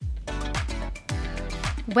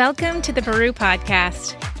Welcome to the Baru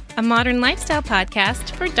Podcast, a modern lifestyle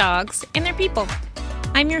podcast for dogs and their people.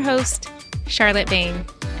 I'm your host, Charlotte Bain.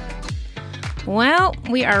 Well,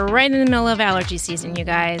 we are right in the middle of allergy season, you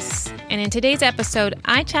guys. And in today's episode,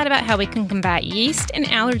 I chat about how we can combat yeast and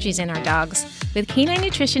allergies in our dogs with canine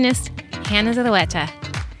nutritionist Hannah Zulueta.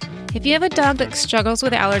 If you have a dog that struggles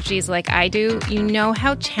with allergies like I do, you know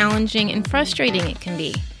how challenging and frustrating it can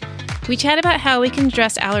be. We chat about how we can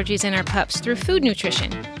address allergies in our pups through food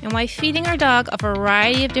nutrition and why feeding our dog a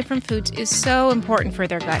variety of different foods is so important for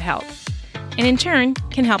their gut health and in turn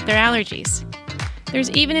can help their allergies. There's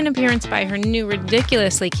even an appearance by her new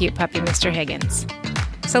ridiculously cute puppy, Mr. Higgins.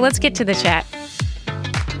 So let's get to the chat.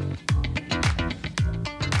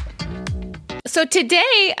 So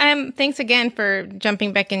today, thanks again for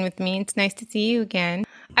jumping back in with me. It's nice to see you again.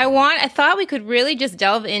 I thought we could really just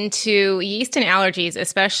delve into yeast and allergies,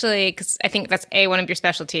 especially because I think that's A, one of your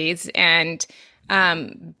specialties, and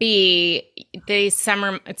B, the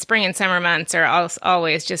spring and summer months are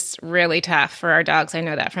always just really tough for our dogs. I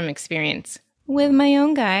know that from experience with my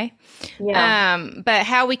own guy. Yeah. But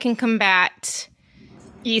how we can combat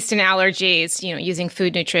yeast and allergies, using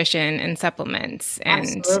food nutrition and supplements,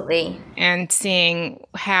 and seeing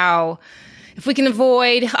how, if we can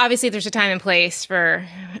avoid, obviously there's a time and place for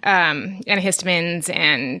antihistamines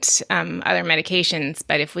and other medications,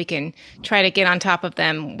 but if we can try to get on top of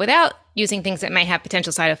them without using things that may have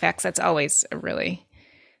potential side effects, that's always a really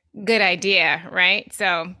good idea, right?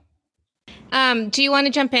 So do you want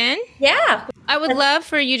to jump in? Yeah. I would love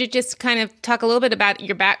for you to just kind of talk a little bit about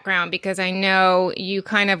your background, because I know you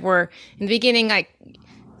kind of were in the beginning, like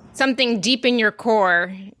something deep in your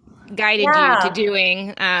core guided you to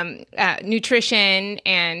doing nutrition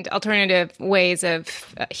and alternative ways of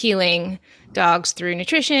healing dogs through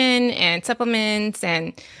nutrition and supplements.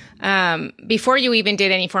 And before you even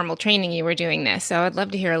did any formal training, you were doing this. So I'd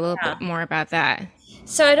love to hear a little bit more about that.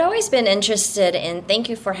 So I'd always been interested in. Thank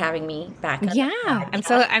you for having me back. Thank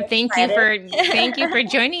you for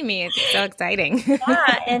joining me. It's so exciting.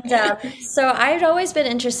 So I'd always been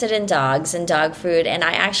interested in dogs and dog food, and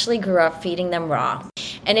I actually grew up feeding them raw.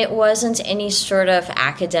 And it wasn't any sort of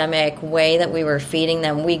academic way that we were feeding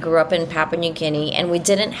them. We grew up in Papua New Guinea, and we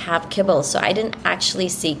didn't have kibble. So I didn't actually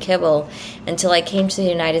see kibble until I came to the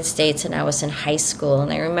United States and I was in high school.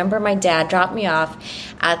 And I remember my dad dropped me off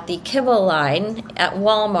at the kibble line at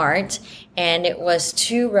Walmart, and it was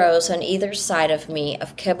 2 rows on either side of me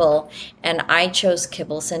of kibble. And I chose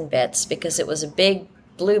Kibbles and Bits because it was a big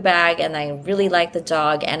blue bag, and I really liked the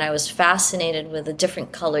dog, and I was fascinated with the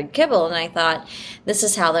different colored kibble, and I thought, this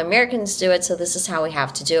is how the Americans do it, so this is how we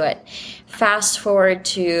have to do it. Fast forward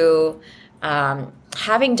to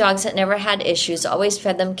having dogs that never had issues, always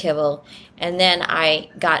fed them kibble, and then I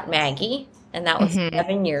got Maggie, and that was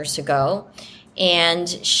 7 years ago, and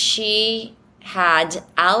she had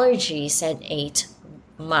allergies at 8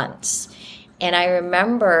 months. And I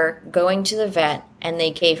remember going to the vet, and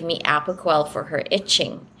they gave me Apoquel for her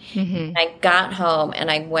itching. Mm-hmm. I got home,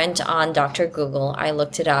 and I went on Dr. Google. I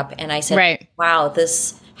looked it up, and I said, wow,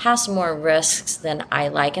 this has more risks than I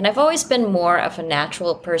like. And I've always been more of a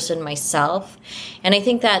natural person myself. And I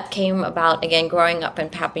think that came about, again, growing up in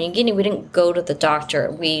Papua New Guinea. We didn't go to the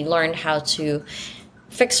doctor. We learned how to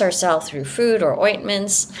fix ourselves through food or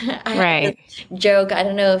ointments. I joke. I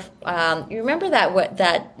don't know if you remember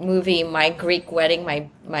that movie, My Greek Wedding,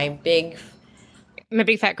 my big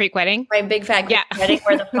fat Greek wedding. My big fat Greek wedding,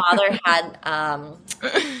 where the father had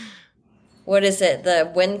what is it?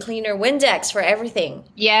 The wind cleaner, Windex for everything.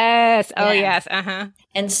 Yes. Oh, yes.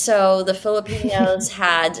 And so the Filipinos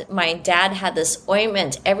my dad had this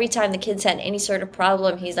ointment. Every time the kids had any sort of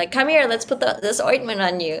problem, he's like, come here, let's put this ointment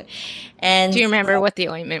on you. And do you remember what the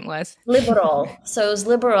ointment was? Liberol. So it was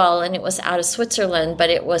Liberol, and it was out of Switzerland, but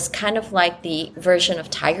it was kind of like the version of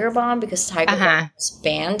Tiger Balm, because Tiger Balm was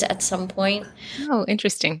banned at some point. Oh,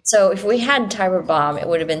 interesting. So if we had Tiger Balm, it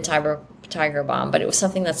would have been Tiger Balm, but it was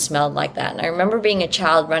something that smelled like that. And I remember being a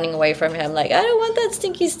child running away from him, like, I don't want that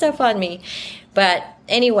stinky stuff on me. But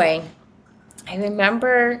anyway, I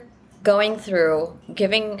remember going through,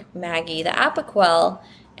 giving Maggie the Apoquel,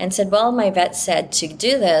 and said, well, my vet said to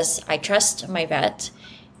do this. I trust my vet.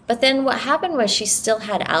 But then what happened was she still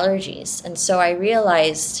had allergies. And so I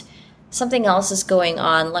realized something else is going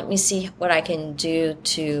on. Let me see what I can do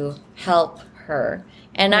to help her.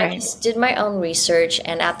 And I just did my own research.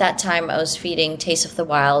 And at that time, I was feeding Taste of the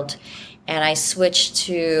Wild. And I switched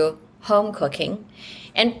to home cooking.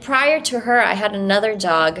 And prior to her, I had another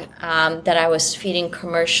dog that I was feeding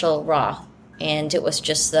commercial raw. And it was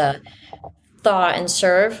just the thaw and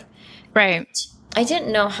serve. Right. I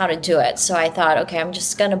didn't know how to do it. So I thought, okay, I'm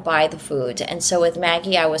just going to buy the food. And so with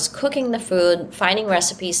Maggie, I was cooking the food, finding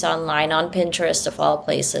recipes online on Pinterest of all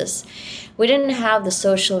places. We didn't have the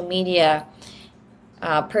social media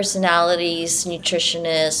personalities,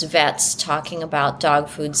 nutritionists, vets talking about dog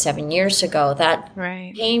food 7 years ago. That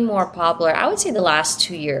Right. became more popular, I would say, the last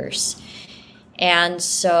 2 years. And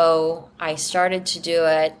so I started to do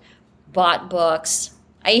it, bought books.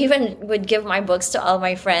 I even would give my books to all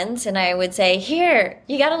my friends and I would say, here,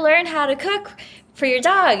 you got to learn how to cook for your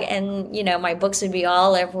dog. And, my books would be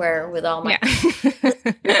all everywhere with all my.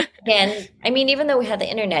 Yeah. And I mean, even though we had the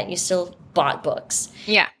internet, you still bought books.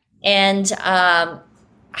 Yeah. And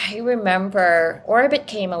I remember Orbit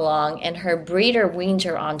came along and her breeder weaned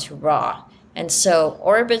her onto raw. And so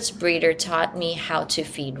Orbit's breeder taught me how to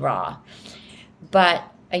feed raw. But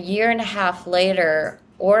a year and a half later,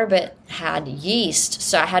 Orbit had yeast.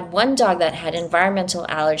 So I had one dog that had environmental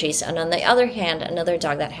allergies, and on the other hand, another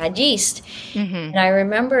dog that had yeast. And I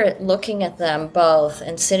remember looking at them both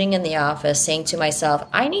and sitting in the office saying to myself,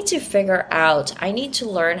 I need to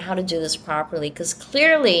learn how to do this properly because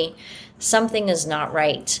clearly something is not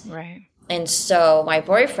right. Right. And so my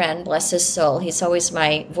boyfriend, bless his soul, he's always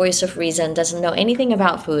my voice of reason, doesn't know anything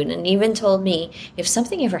about food, and even told me, if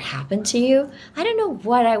something ever happened to you, I don't know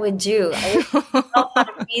what I would do. I would know how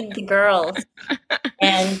to feed the girls.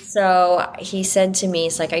 And so he said to me,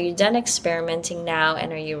 he's like, are you done experimenting now,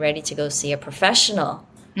 and are you ready to go see a professional?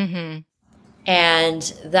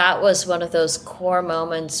 And that was one of those core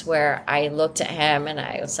moments where I looked at him and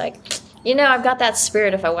I was like, I've got that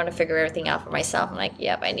spirit if I want to figure everything out for myself. I'm like,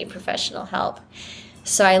 yep, I need professional help.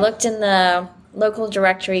 So I looked in the local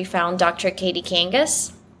directory, found Dr. Katie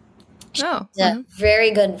Kangas. Oh. She's a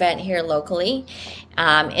very good vet here locally,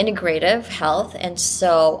 integrative health. And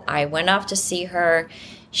so I went off to see her.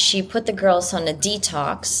 She put the girls on a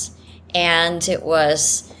detox, and it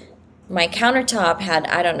was... my countertop had,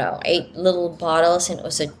 I don't know, 8 little bottles, and it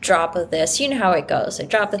was a drop of this. You know how it goes. A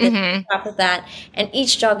drop of this, a drop of that. And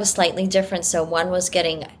each dog was slightly different. So one was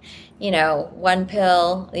getting, 1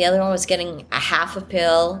 pill. The other one was getting a half a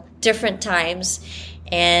pill, different times.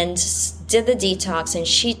 And did the detox. And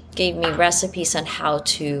she gave me recipes on how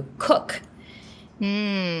to cook.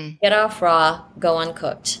 Get off raw, go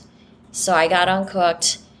uncooked. So I got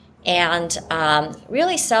uncooked and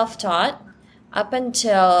really self-taught. Up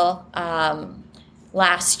until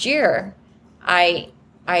last year, I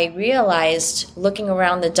realized, looking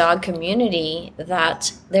around the dog community,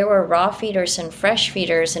 that there were raw feeders and fresh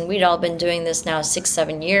feeders, and we'd all been doing this now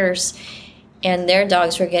 6-7 years, and their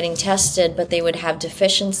dogs were getting tested, but they would have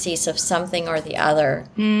deficiencies of something or the other.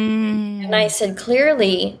 And I said,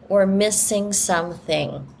 clearly, we're missing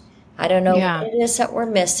something. I don't know what it is that we're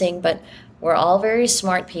missing, but we're all very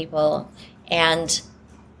smart people, and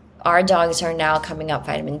our dogs are now coming up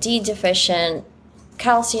vitamin D deficient,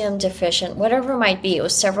 calcium deficient, whatever it might be. It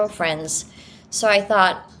was several friends. So I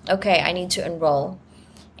thought, okay, I need to enroll.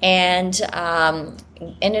 And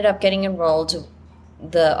ended up getting enrolled.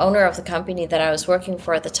 The owner of the company that I was working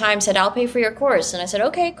for at the time said, I'll pay for your course. And I said,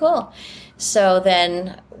 okay, cool. So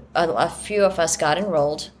then a few of us got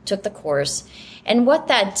enrolled, took the course. And what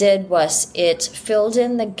that did was it filled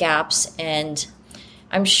in the gaps, and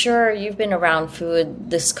I'm sure you've been around food,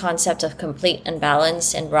 this concept of complete and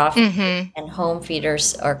balance, and raw feeders and home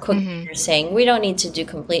feeders or cooked feeders saying we don't need to do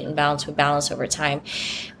complete and balance, we balance over time.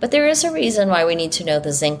 But there is a reason why we need to know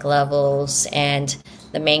the zinc levels and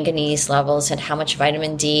the manganese levels and how much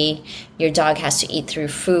vitamin D your dog has to eat through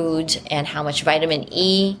food and how much vitamin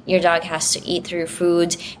E your dog has to eat through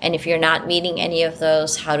food. And if you're not meeting any of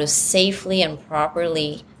those, how to safely and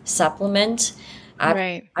properly supplement.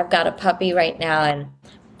 I've got a puppy right now, and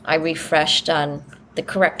I refreshed on the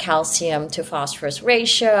correct calcium to phosphorus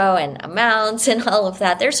ratio and amounts and all of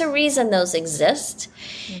that. There's a reason those exist.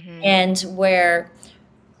 And where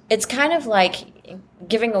it's kind of like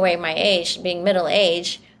giving away my age, being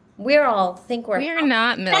middle-aged, we all think we're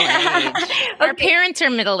not middle-aged. Our parents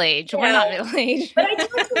are middle-aged. We're not middle-aged. But I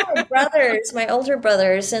talked to my brothers, my older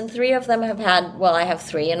brothers, and 3 of them have had, well, I have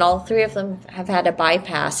 3, and all 3 of them have had a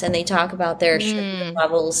bypass, and they talk about their sugar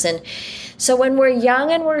levels. And so when we're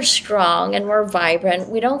young and we're strong and we're vibrant,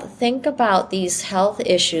 we don't think about these health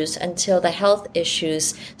issues until the health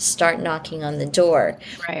issues start knocking on the door.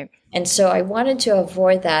 Right. And so I wanted to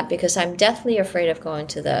avoid that because I'm deathly afraid of going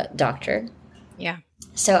to the doctor. Yeah.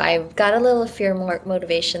 So I've got a little fear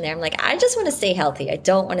motivation there. I'm like, I just want to stay healthy. I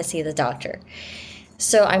don't want to see the doctor.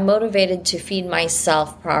 So I'm motivated to feed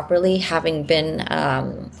myself properly, having been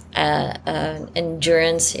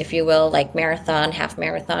endurance, if you will, like marathon, half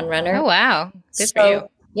marathon runner. Oh, wow. Good for you.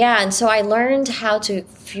 Yeah, and so I learned how to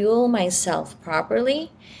fuel myself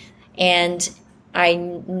properly, and I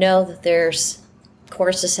know that there's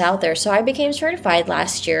courses out there. So I became certified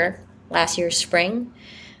last year spring.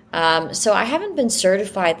 So I haven't been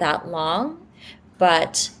certified that long,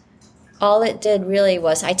 but all it did really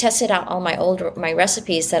was I tested out all my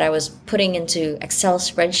recipes that I was putting into Excel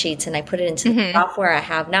spreadsheets, and I put it into the Hmm. software I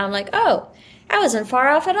have now. I'm like, oh, I wasn't far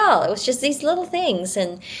off at all. It was just these little things,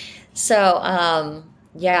 and so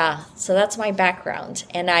yeah, so that's my background,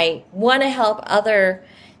 and I want to help other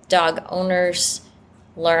dog owners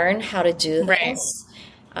learn how to do Right. this.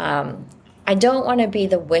 Um, I don't want to be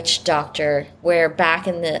the witch doctor where back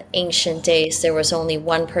in the ancient days there was only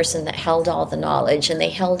one person that held all the knowledge and they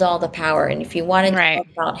held all the power. And if you wanted to Right. talk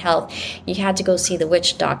about health, you had to go see the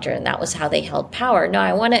witch doctor, and that was how they held power. No,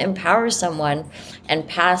 I want to empower someone and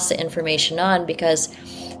pass the information on, because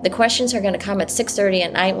the questions are going to come at 6:30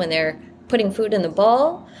 at night when they're putting food in the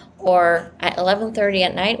bowl, or at 11:30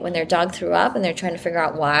 at night when their dog threw up and they're trying to figure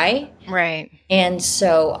out why. Right. And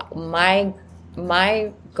so my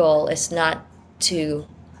goal is not to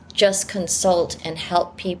just consult and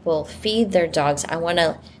help people feed their dogs. I want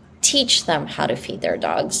to teach them how to feed their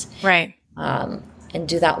dogs, Right. and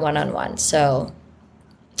do that one on one. So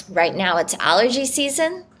right now it's allergy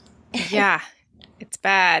season. Yeah. It's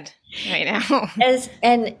bad right now.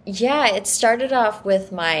 And yeah, it started off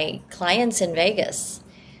with my clients in Vegas.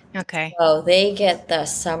 Okay. So they get the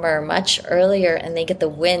summer much earlier, and they get the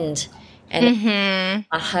wind, and it's Hmm.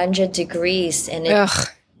 100 degrees, and Ugh.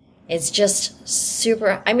 it's just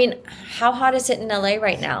super. I mean, how hot is it in LA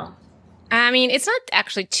right now? I mean, it's not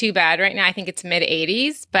actually too bad right now. I think it's mid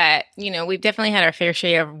 80s, but we've definitely had our fair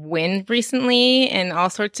share of wind recently and all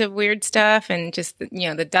sorts of weird stuff. And just,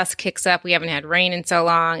 the dust kicks up. We haven't had rain in so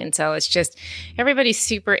long. And so it's just everybody's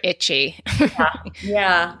super itchy.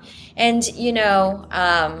 Yeah. And,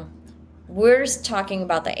 we're talking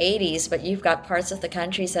about the 80s, but you've got parts of the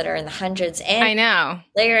countries that are in the hundreds and I know.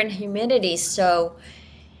 layer in humidity. So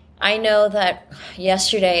I know that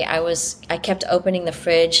yesterday I kept opening the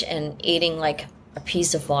fridge and eating like a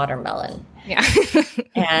piece of watermelon. Yeah.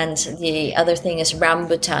 And the other thing is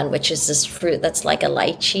rambutan, which is this fruit that's like a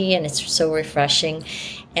lychee, and it's so refreshing.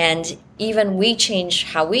 And even we change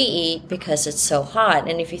how we eat because it's so hot.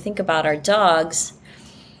 And if you think about our dogs,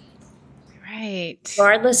 Right.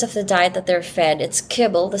 regardless of the diet that they're fed, it's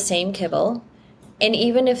kibble, the same kibble. And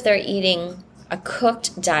even if they're eating a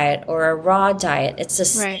cooked diet or a raw diet, it's the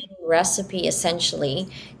same Right. recipe essentially.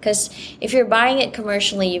 Because if you're buying it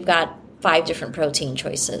commercially, you've got 5 different protein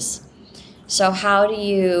choices. So how do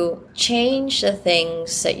you change the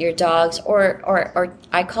things that your dogs, or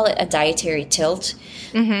I call it a dietary tilt.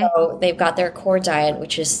 Hmm. So they've got their core diet,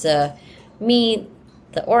 which is the meat,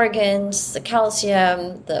 the organs, the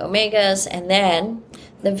calcium, the omegas, and then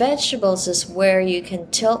the vegetables is where you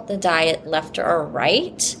can tilt the diet left or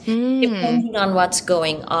right, Mm. depending on what's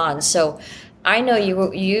going on. So I know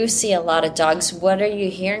you see a lot of dogs. What are you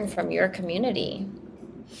hearing from your community?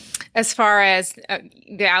 As far as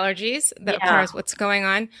the allergies, as far Yeah. as what's going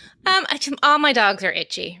on, all my dogs are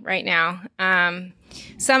itchy right now.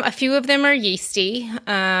 A few of them are yeasty,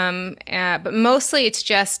 but mostly it's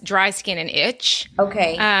just dry skin and itch.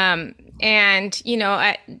 Okay. And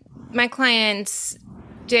my clients,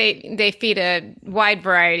 they feed a wide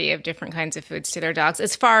variety of different kinds of foods to their dogs.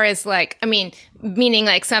 As far as meaning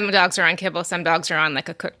like some dogs are on kibble, some dogs are on like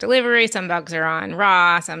a cooked delivery, some dogs are on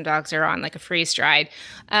raw, some dogs are on like a freeze dried.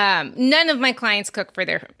 None of my clients cook for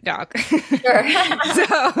their dog. Sure.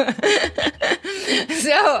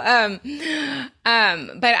 so,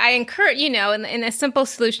 but I encourage, and a simple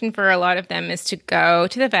solution for a lot of them is to go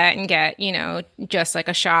to the vet and get, just like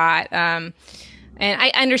a shot. And I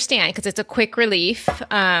understand because it's a quick relief.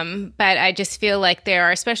 But I just feel like there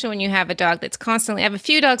are, especially when you have a dog that's constantly, I have a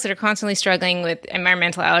few dogs that are constantly struggling with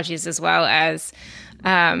environmental allergies as well as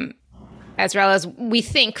we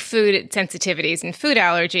think food sensitivities and food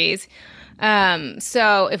allergies.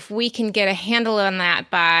 So if we can get a handle on that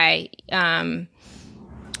by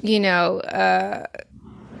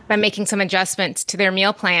making some adjustments to their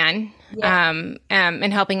meal plan, Yeah.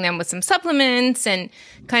 and helping them with some supplements and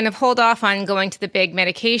kind of hold off on going to the big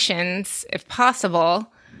medications if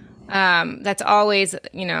possible. That's always,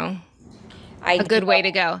 I a good way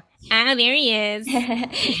to go. Ah, there he is.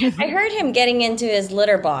 I heard him getting into his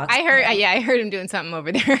litter box. I heard him doing something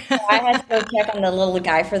over there. I had to go check on the little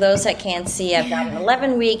guy. For those that can't see, I've got an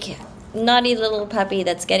 11-week naughty little puppy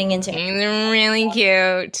that's getting into He's really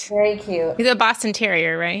cute. very cute. He's a Boston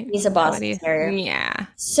Terrier, right? He's a Boston Terrier. Yeah.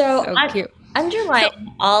 So, So cute.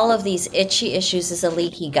 underlying all of these itchy issues is a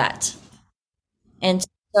leaky gut. And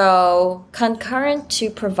So, concurrent to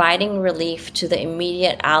providing relief to the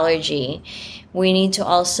immediate allergy, we need to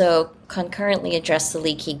also concurrently address the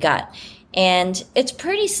leaky gut. And it's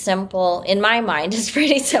pretty simple, in my mind, it's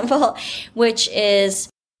pretty simple, which is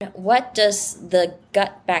what does the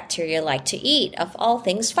gut bacteria like to eat? Of all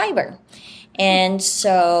things, fiber. And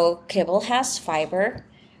so, kibble has fiber.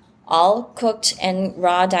 All cooked and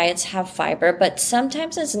raw diets have fiber, but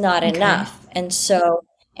sometimes it's not enough.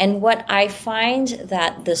 And what I find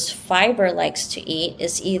that this fiber likes to eat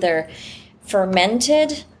is either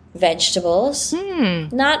fermented vegetables,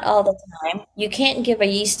 not all the time. You can't give a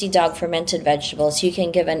yeasty dog fermented vegetables. You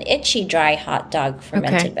can give an itchy, dry, hot dog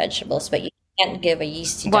fermented vegetables, but you can't give a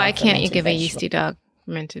yeasty dog Why can't you fermented give a vegetables. yeasty dog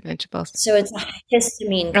fermented vegetables? So it's a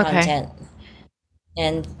histamine content.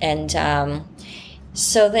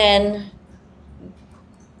 So then,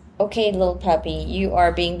 okay, little puppy, you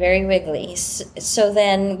are being very wiggly. So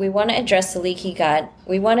then we want to address the leaky gut.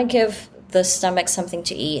 We want to give the stomach something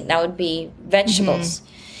to eat. That would be vegetables.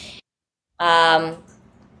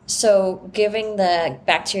 So giving the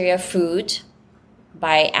bacteria food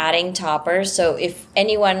by adding toppers. So if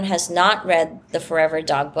anyone has not read the Forever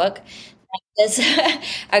Dog book, it's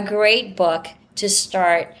a great book to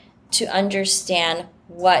start to understand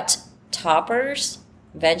what toppers,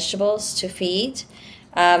 vegetables to feed.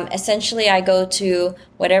 Essentially, I go to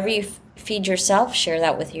whatever you feed yourself, share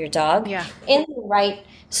that with your dog in the right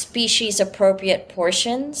species appropriate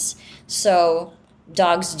portions. So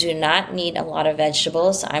dogs do not need a lot of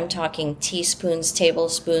vegetables. I'm talking teaspoons,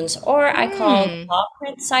 tablespoons, or I call paw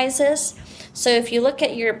print sizes. So if you look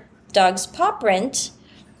at your dog's paw print,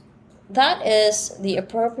 that is the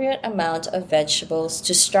appropriate amount of vegetables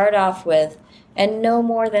to start off with, and no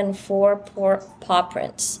more than 4 paw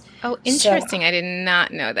prints. Oh, interesting. I did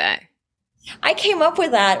not know that. I came up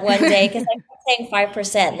with that one day because I kept saying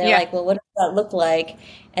 5%. They're like, well, what does that look like?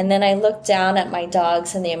 And then I looked down at my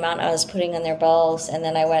dogs and the amount I was putting on their bowls, and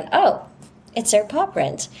then I went, oh, it's their paw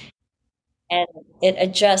print. And it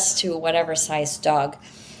adjusts to whatever size dog.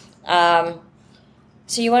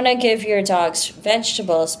 So you want to give your dogs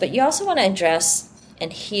vegetables, but you also want to address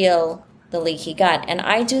and heal the leaky gut. And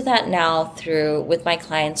I do that now with my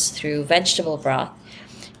clients through vegetable broth.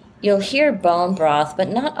 You'll hear bone broth, but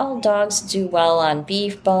not all dogs do well on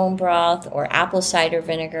beef bone broth or apple cider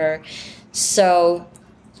vinegar. So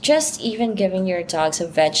just even giving your dogs a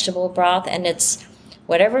vegetable broth, and it's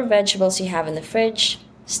whatever vegetables you have in the fridge,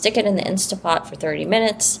 stick it in the Instapot for 30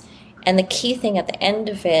 minutes. And the key thing at the end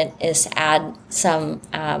of it is add some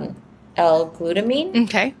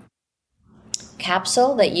L-glutamine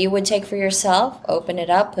capsule that you would take for yourself. Open it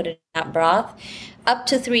up, put it in that broth, up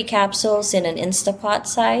to 3 capsules in an Instapot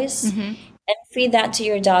size, and feed that to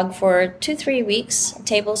your dog for 2-3 weeks, a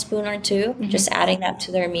tablespoon or 2, just adding that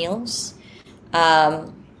to their meals.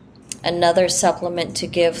 Another supplement to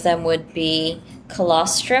give them would be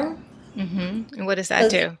colostrum. And what does that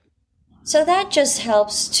do? So that just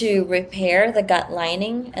helps to repair the gut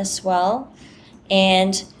lining as well.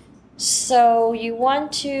 And so you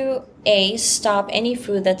want to, A, stop any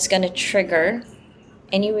food that's going to trigger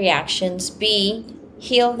any reactions. B,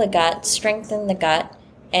 heal the gut, strengthen the gut.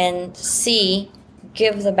 And C,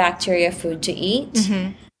 give the bacteria food to eat.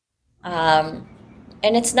 And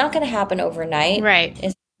it's not going to happen overnight. Right.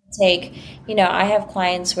 It's take, I have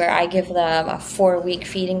clients where I give them a 4-week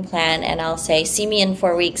feeding plan, and I'll say, see me in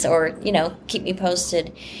 4 weeks, or, keep me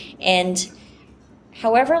posted. And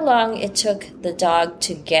however long it took the dog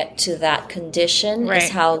to get to that condition is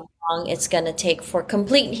how long it's going to take for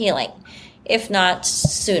complete healing, if not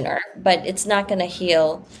sooner. But it's not going to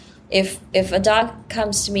heal. If a dog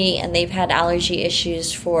comes to me and they've had allergy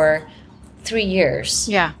issues for 3 years,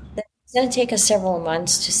 it's going to take us several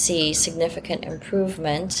months to see significant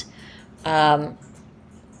improvement, and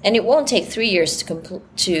it won't take 3 years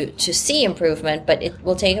to see improvement, but it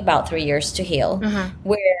will take about 3 years to heal.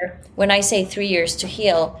 Where when I say 3 years to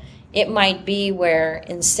heal, it might be where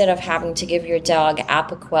instead of having to give your dog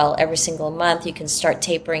Apoquel every single month, you can start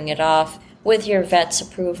tapering it off with your vet's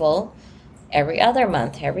approval every other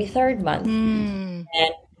month, every third month, and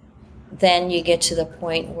then you get to the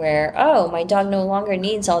point where, oh, my dog no longer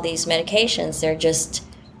needs all these medications. They're just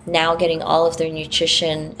now getting all of their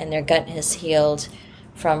nutrition, and their gut has healed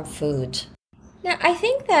from food. Now, I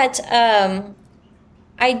think that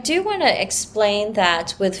I do want to explain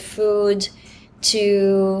that with food,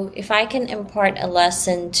 if I can impart a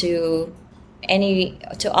lesson to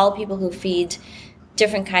all people who feed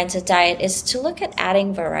different kinds of diet, is to look at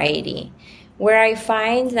adding variety. Where I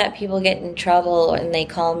find that people get in trouble and they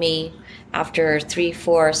call me after 3,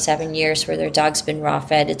 4, 7 years where their dog's been raw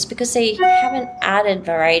fed. It's because they haven't added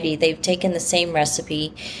variety. They've taken the same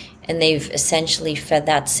recipe and they've essentially fed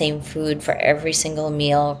that same food for every single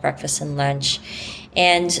meal, breakfast and lunch.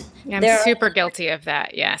 And I'm super guilty of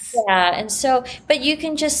that. Yes. yeah, and so, but you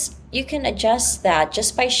can adjust that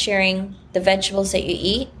just by sharing the vegetables that you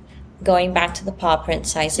eat, going back to the paw print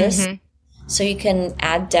sizes. Mm-hmm. So you can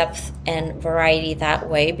add depth and variety that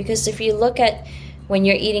way. Because if you look at when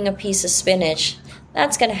you're eating a piece of spinach,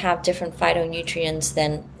 that's going to have different phytonutrients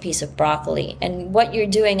than a piece of broccoli. And what you're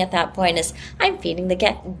doing at that point is, I'm feeding the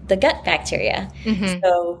gut bacteria. Mm-hmm.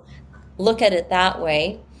 So look at it that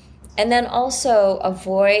way. And then also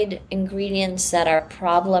avoid ingredients that are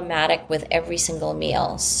problematic with every single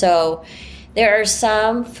meal. So there are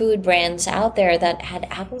some food brands out there that had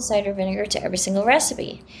apple cider vinegar to every single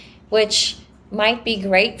recipe, which might be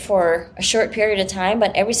great for a short period of time,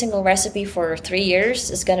 but every single recipe for 3 years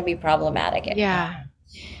is going to be problematic. Yeah.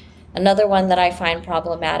 Another one that I find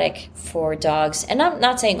problematic for dogs, and I'm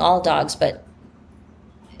not saying all dogs, but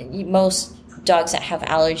most dogs that have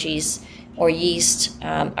allergies or yeast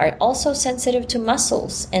are also sensitive to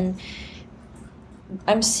mussels. And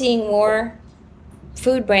I'm seeing more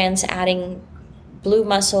food brands adding blue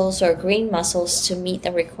mussels or green mussels to meet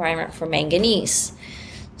the requirement for manganese.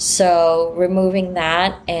 So removing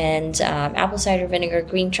that and apple cider vinegar,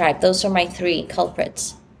 green tripe, those are my 3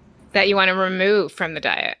 culprits. That you want to remove from the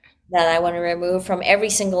diet. That I want to remove from every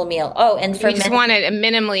single meal. Oh, and you just want it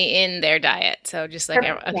minimally in their diet. So just like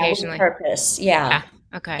occasionally. Yeah, purpose, yeah.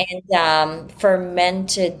 Okay. And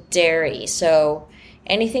fermented dairy. So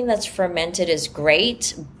anything that's fermented is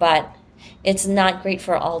great, but it's not great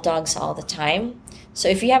for all dogs all the time. So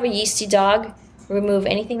if you have a yeasty dog, remove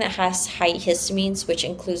anything that has high histamines, which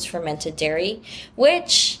includes fermented dairy,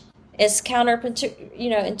 which is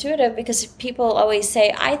intuitive because people always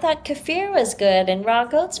say, I thought kefir was good and raw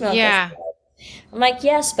goat's milk was good. I'm like,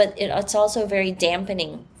 yes, but it's also very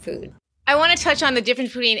dampening food. I want to touch on the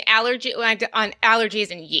difference between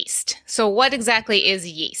allergies and yeast. So what exactly is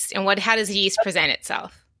yeast and how does yeast present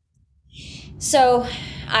itself? So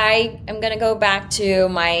I am going to go back to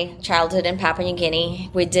my childhood in Papua New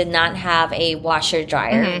Guinea. We did not have a washer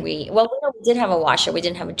dryer. Mm-hmm. We did have a washer. We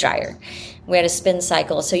didn't have a dryer. We had a spin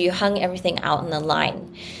cycle. So you hung everything out in the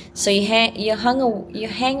line. So you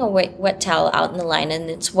hang a wet towel out in the line and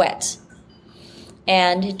it's wet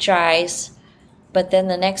and it dries. But then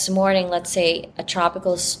the next morning, let's say a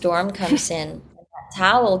tropical storm comes in, and that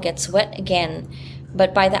towel gets wet again.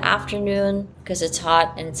 But by the afternoon, because it's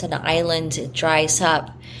hot and it's an island, it dries up.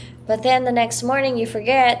 But then the next morning you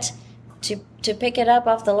forget to pick it up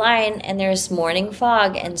off the line and there's morning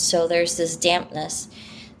fog, and so there's this dampness.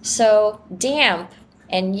 So damp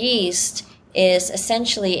and yeast is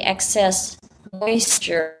essentially excess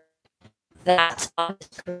moisture that is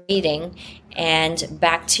creating, and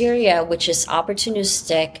bacteria, which is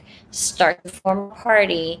opportunistic, start to form a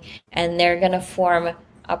party, and they're going to form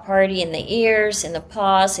a party in the ears, in the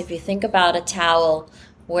paws. If you think about a towel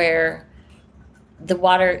where the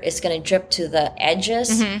water is going to drip to the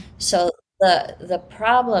edges, so the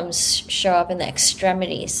problems show up in the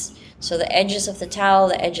extremities. So the edges of the towel,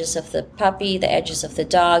 the edges of the puppy, the edges of the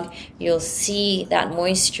dog, you'll see that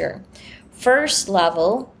moisture. First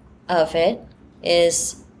level of it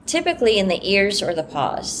is typically in the ears or the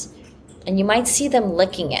paws, and you might see them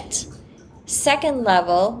licking it. Second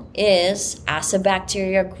level is as the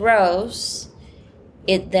bacteria grows,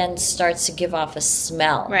 it then starts to give off a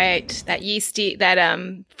smell. Right, that yeasty, that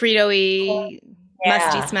Frito-y,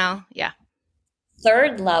 musty smell. Yeah.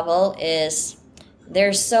 Third level is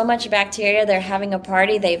there's so much bacteria, they're having a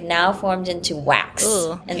party, they've now formed into wax.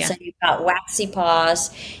 So you've got waxy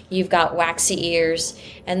paws, you've got waxy ears,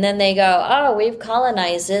 and then they go, oh, we've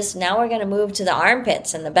colonized this, now we're going to move to the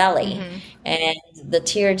armpits and the belly and the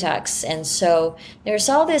tear ducts. And so there's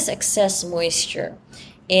all this excess moisture.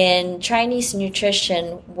 In Chinese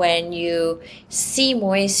nutrition, when you see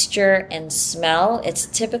moisture and smell, it's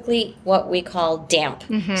typically what we call damp.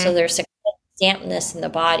 So there's a dampness in the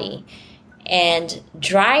body. And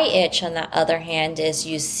dry itch, on the other hand, is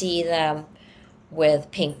you see them with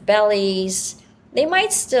pink bellies. They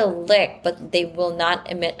might still lick, but they will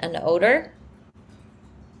not emit an odor.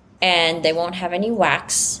 And they won't have any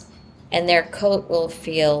wax. And their coat will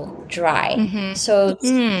feel dry. So it's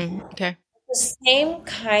the same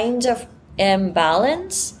kind of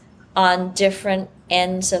imbalance on different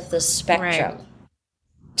ends of the spectrum. Right.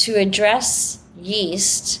 To address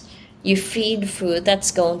yeast, you feed food that's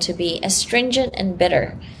going to be astringent and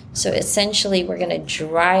bitter. So essentially, we're going to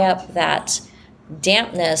dry up that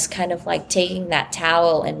dampness, kind of like taking that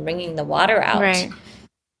towel and wringing the water out. Right.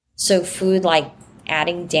 So food like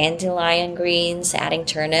adding dandelion greens, adding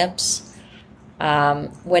turnips.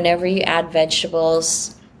 Whenever you add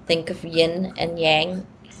vegetables, think of yin and yang,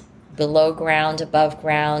 below ground, above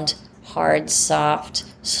ground, hard, soft,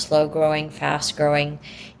 slow growing, fast growing.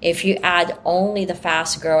 If you add only the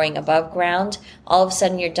fast growing above ground, all of a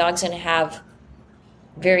sudden your dog's going to have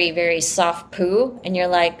very, very soft poo. And you're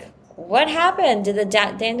like, what happened? Did the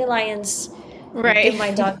dandelions give Right.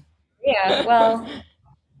 my dog? Yeah, well,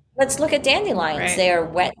 let's look at dandelions. Right. They are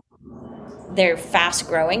wet, they're fast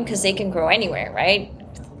growing because they can grow anywhere, right?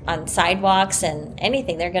 On sidewalks and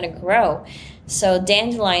anything, they're going to grow. So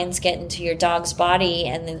dandelions get into your dog's body,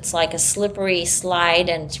 and it's like a slippery slide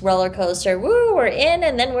and roller coaster. Woo, we're in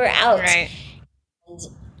and then we're out. Right.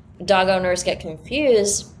 Dog owners get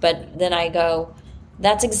confused, but then I go,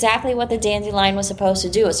 that's exactly what the dandelion was supposed to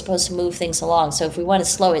do. It's supposed to move things along. So if we want to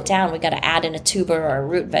slow it down, we got to add in a tuber or a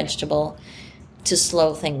root vegetable to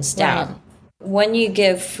slow things down. Right. When you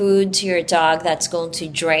give food to your dog that's going to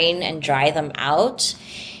drain and dry them out,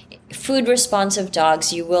 food responsive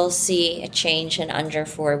dogs, you will see a change in under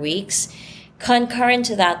 4 weeks. Concurrent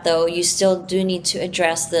to that, though, you still do need to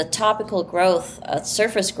address the topical growth,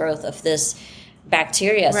 surface growth of this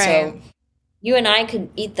bacteria. Right. So you and I could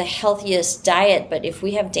eat the healthiest diet, but if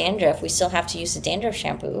we have dandruff, we still have to use the dandruff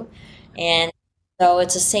shampoo. And so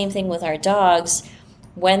it's the same thing with our dogs.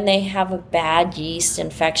 When they have a bad yeast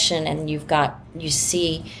infection and you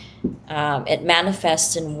see it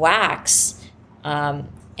manifests in wax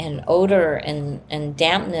and odor and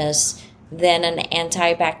dampness, then an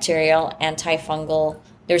antibacterial, antifungal.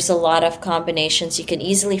 There's a lot of combinations you can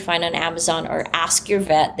easily find on Amazon or ask your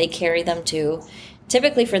vet. They carry them too,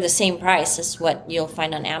 typically for the same price as what you'll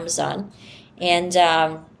find on Amazon. And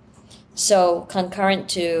so concurrent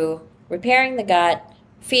to repairing the gut,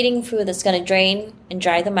 feeding food that's going to drain and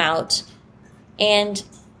dry them out, and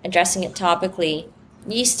addressing it topically,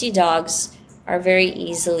 yeasty dogs are very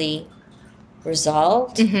easily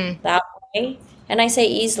resolved that way. And I say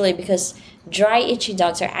easily because dry, itchy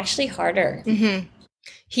dogs are actually harder.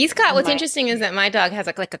 He's got, what's interesting is that my dog has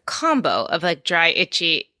like a combo of like dry,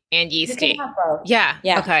 itchy, and yeasty. You can have both. Yeah.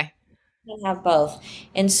 Yeah. Okay. You can have both.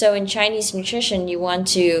 And so in Chinese nutrition, you want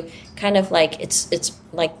to kind of like, it's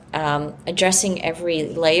like addressing every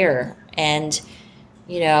layer. And,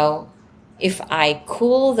 if I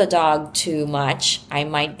cool the dog too much, I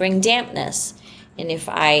might bring dampness. And if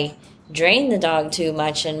I drain the dog too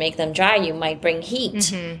much and make them dry, you might bring heat.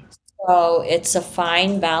 So it's a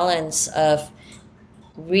fine balance of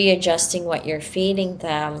readjusting what you're feeding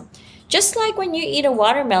them. Just like when you eat a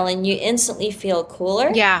watermelon, you instantly feel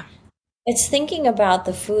cooler. Yeah. It's thinking about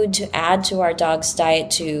the food to add to our dog's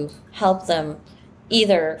diet to help them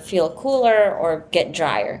either feel cooler or get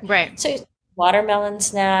drier. Right. So watermelon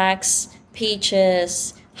snacks,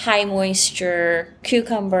 peaches, high moisture,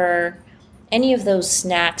 cucumber, any of those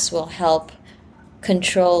snacks will help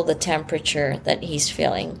control the temperature that he's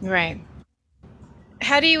feeling. Right.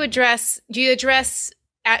 How do you address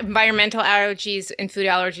environmental allergies and food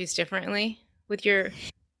allergies differently with your...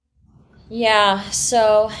 Yeah,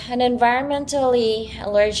 so an environmentally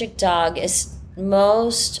allergic dog is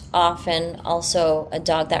most often also a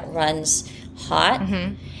dog that runs hot.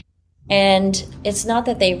 And it's not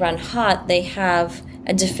that they run hot, they have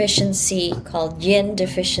a deficiency called yin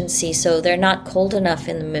deficiency, so they're not cold enough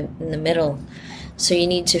in the middle. So you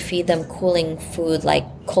need to feed them cooling food like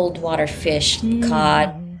cold water fish,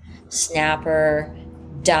 cod, snapper,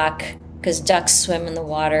 duck, because ducks swim in the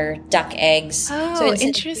water, duck eggs. Oh, so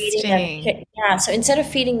interesting. So instead of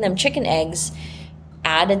feeding them chicken eggs,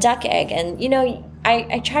 add a duck egg. And,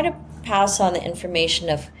 I try to pass on the information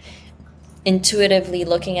of intuitively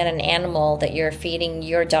looking at an animal that you're feeding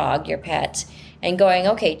your dog, your pet, and going,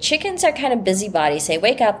 okay, chickens are kind of busybodies. They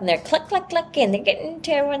wake up and they're cluck, cluck, cluck, and they're getting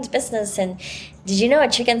into everyone's business. And did you know a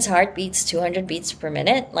chicken's heart beats 200 beats per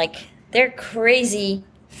minute? Like, they're crazy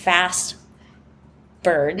fast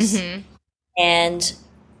birds. And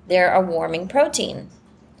they're a warming protein.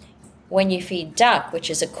 When you feed duck, which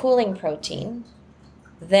is a cooling protein,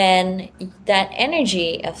 then that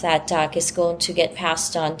energy of that duck is going to get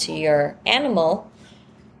passed on to your animal.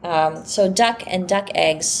 So duck and duck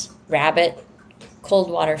eggs, rabbit,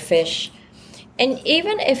 cold water fish. And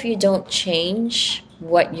even if you don't change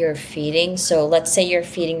what you're feeding, so let's say you're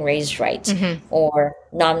feeding Raised Right or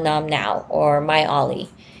Nom Nom Now or My Ollie,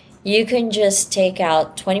 you can just take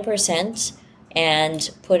out 20%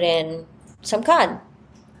 and put in some cod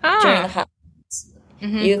during the hot months.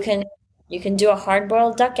 You can do a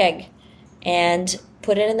hard-boiled duck egg and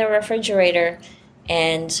put it in the refrigerator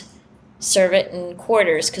and serve it in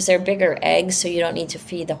quarters because they're bigger eggs, so you don't need to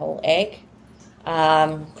feed the whole egg.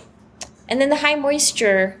 And then the high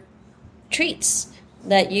moisture treats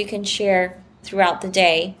that you can share throughout the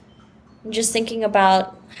day. I'm just thinking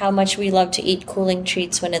about how much we love to eat cooling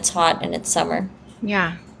treats when it's hot and it's summer.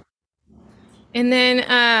 Yeah. And then,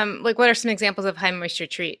 what are some examples of high moisture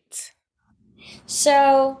treats?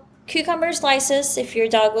 So, cucumber slices, if your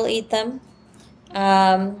dog will eat them.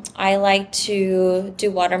 I like to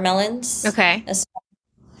do watermelons. Okay.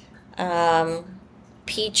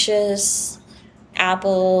 Peaches,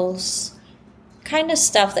 apples, kind of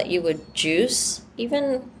stuff that you would juice.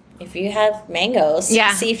 Even if you have mangoes,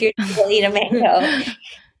 Yeah. See if your dog will eat a mango.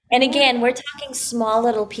 And again, we're talking small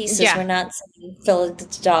little pieces. Yeah. We're not saying fill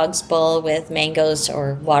the dog's bowl with mangoes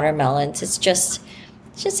or watermelons. It's just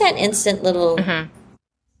that instant little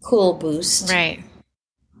cool boost. Right.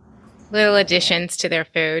 Little additions to their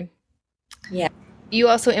food. Yeah. You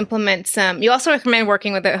also recommend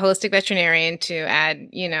working with a holistic veterinarian to add,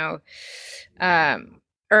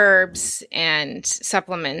 herbs and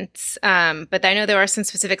supplements. But I know there are some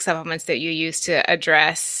specific supplements that you use to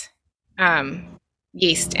address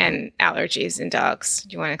yeast and allergies in dogs.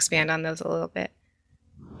 Do you want to expand on those a little bit?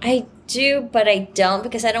 I do, but I don't,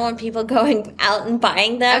 because I don't want people going out and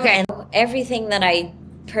buying them. Okay. And everything that I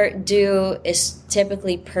do is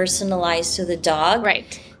typically personalized to the dog.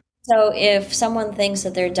 Right. So if someone thinks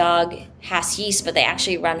that their dog has yeast, but they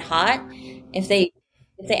actually run hot, if they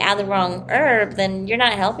add the wrong herb, then you're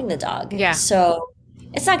not helping the dog. Yeah. So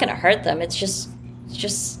it's not going to hurt them. It's just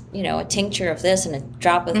a tincture of this and a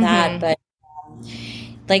drop of that. But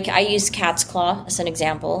like I use cat's claw as an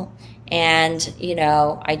example, and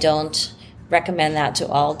I don't recommend that to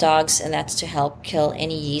all dogs, and that's to help kill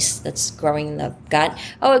any yeast that's growing in the gut.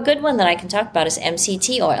 Oh, a good one that I can talk about is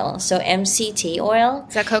MCT oil. So MCT oil.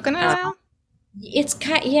 Is that coconut oil? It's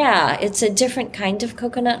a different kind of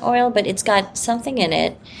coconut oil, but it's got something in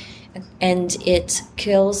it, and it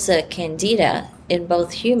kills the candida in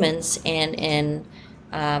both humans and in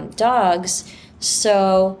dogs.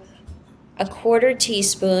 So a quarter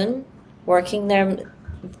teaspoon for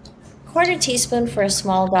a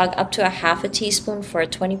small dog, up to a half a teaspoon for a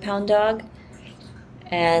 20-pound dog.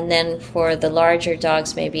 And then for the larger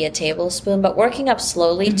dogs, maybe a tablespoon, but working up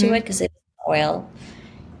slowly to it because it's oil.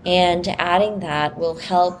 And adding that will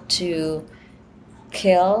help to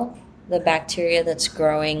kill the bacteria that's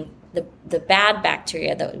growing, the bad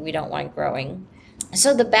bacteria that we don't want growing.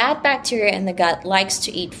 So the bad bacteria in the gut likes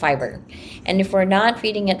to eat fiber. And if we're not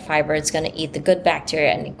feeding it fiber, it's going to eat the good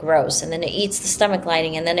bacteria and it grows. And then it eats the stomach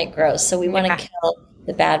lining and then it grows. So we want to kill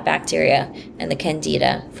the bad bacteria and the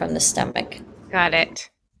candida from the stomach. Got it.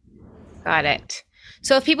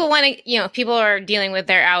 So if people want to, if people are dealing with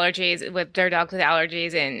their allergies, with their dogs with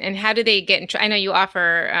allergies, and how do they get I know you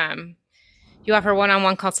offer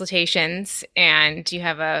one-on-one consultations, and you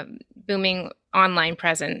have a booming online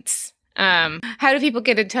presence. How do people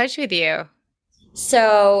get in touch with you?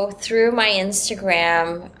 So through my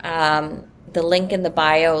Instagram, the link in the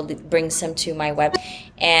bio brings them to my web.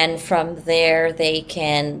 And from there, they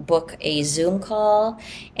can book a Zoom call.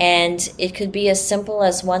 And it could be as simple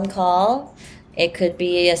as one call. It could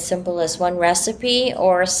be as simple as one recipe,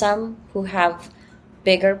 or some who have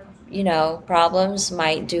bigger, problems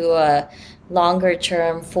might do a longer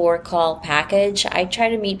term 4-call package. I try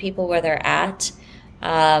to meet people where they're at.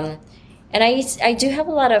 And I do have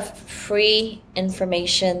a lot of free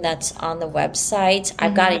information that's on the website.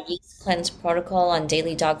 I've got a yeast cleanse protocol on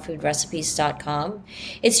dailydogfoodrecipes.com.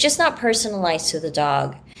 It's just not personalized to the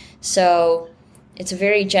dog. So it's a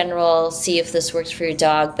very general, see if this works for your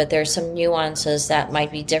dog, but there's some nuances that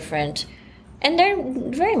might be different. And they're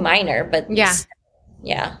very minor, but yeah.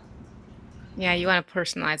 Yeah, you want to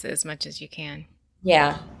personalize it as much as you can.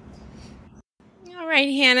 Yeah. All right,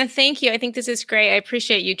 Hannah, thank you. I think this is great. I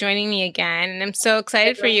appreciate you joining me again. And I'm so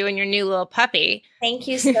excited for you and your new little puppy. Thank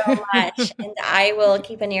you so much. And I will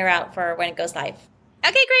keep an ear out for when it goes live.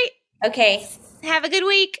 Okay, great. Okay. Have a good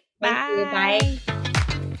week. Thank you. Bye.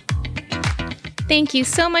 Thank you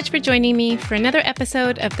so much for joining me for another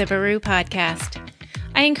episode of the Baru Podcast.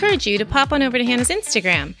 I encourage you to pop on over to Hannah's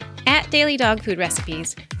Instagram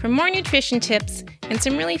 @dailydogfoodrecipes for more nutrition tips and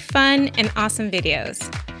some really fun and awesome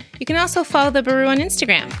videos. You can also follow the Baru on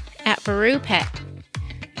Instagram @BaruPet.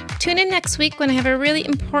 Tune in next week when I have a really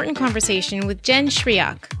important conversation with Jen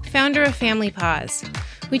Shriak, founder of Family Paws.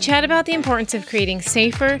 We chat about the importance of creating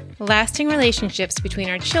safer, lasting relationships between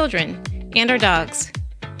our children and our dogs.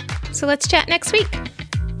 So let's chat next week.